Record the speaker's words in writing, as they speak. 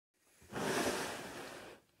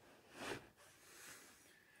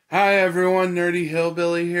Hi everyone, Nerdy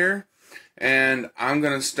Hillbilly here, and I'm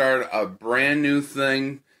going to start a brand new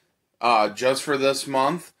thing just for this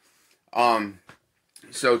month.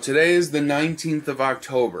 So today is the 19th of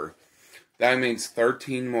October. That means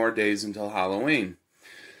 13 more days until Halloween.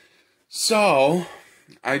 So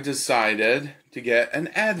I decided to get an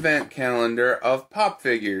advent calendar of pop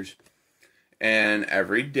figures, and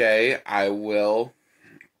every day I will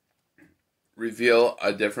reveal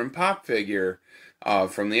a different pop figure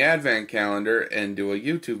from the advent calendar and do a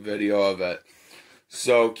YouTube video of it.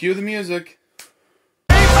 So cue the music.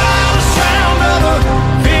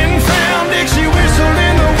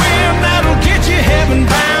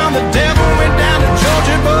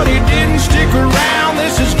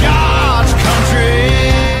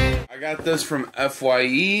 I got this from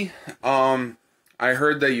FYE. I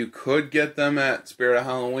heard that you could get them at Spirit of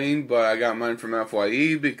Halloween, but I got mine from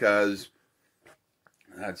FYE because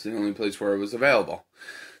that's the only place where it was available.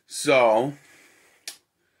 So,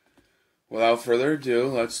 without further ado,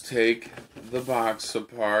 let's take the box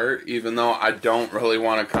apart. Even though I don't really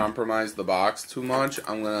want to compromise the box too much,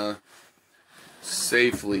 I'm going to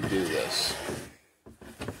safely do this.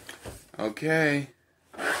 Okay.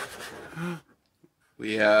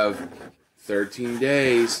 We have 13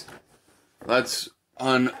 days. Let's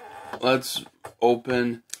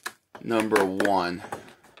open number one.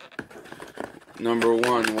 Number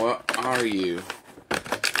one, what are you?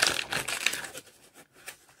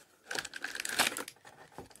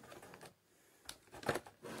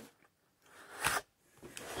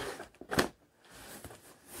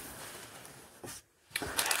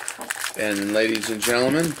 And ladies and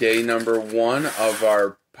gentlemen, day number one of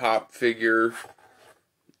our pop figure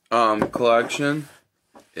collection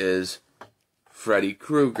is Freddy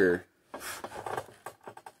Krueger.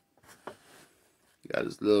 Got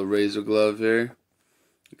his little razor glove here.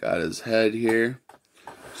 Got his head here.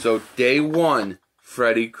 So day one,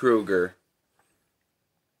 Freddy Krueger.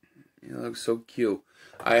 He looks so cute.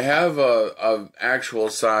 I have a actual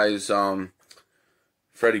size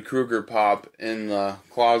Freddy Krueger pop in the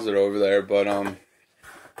closet over there, but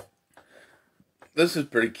this is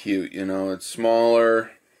pretty cute, you know. It's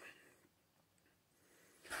smaller,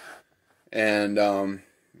 and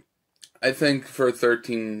I think for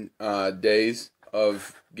 13 days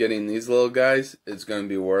of getting these little guys, it's going to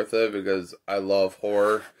be worth it because I love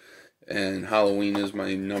horror, and Halloween is my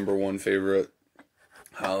 #1 favorite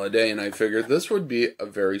holiday, and I figured this would be a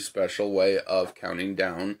very special way of counting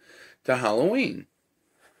down to Halloween.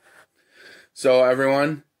 So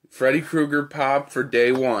everyone, Freddy Krueger pop for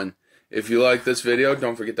day one. If you like this video,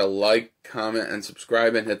 don't forget to like, comment, and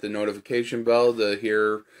subscribe, and hit the notification bell to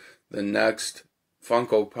hear the next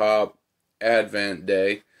Funko Pop Advent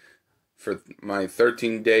Day for my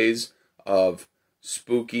 13 days of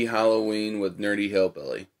spooky Halloween with Nerdy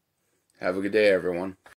Hillbilly. Have a good day, everyone.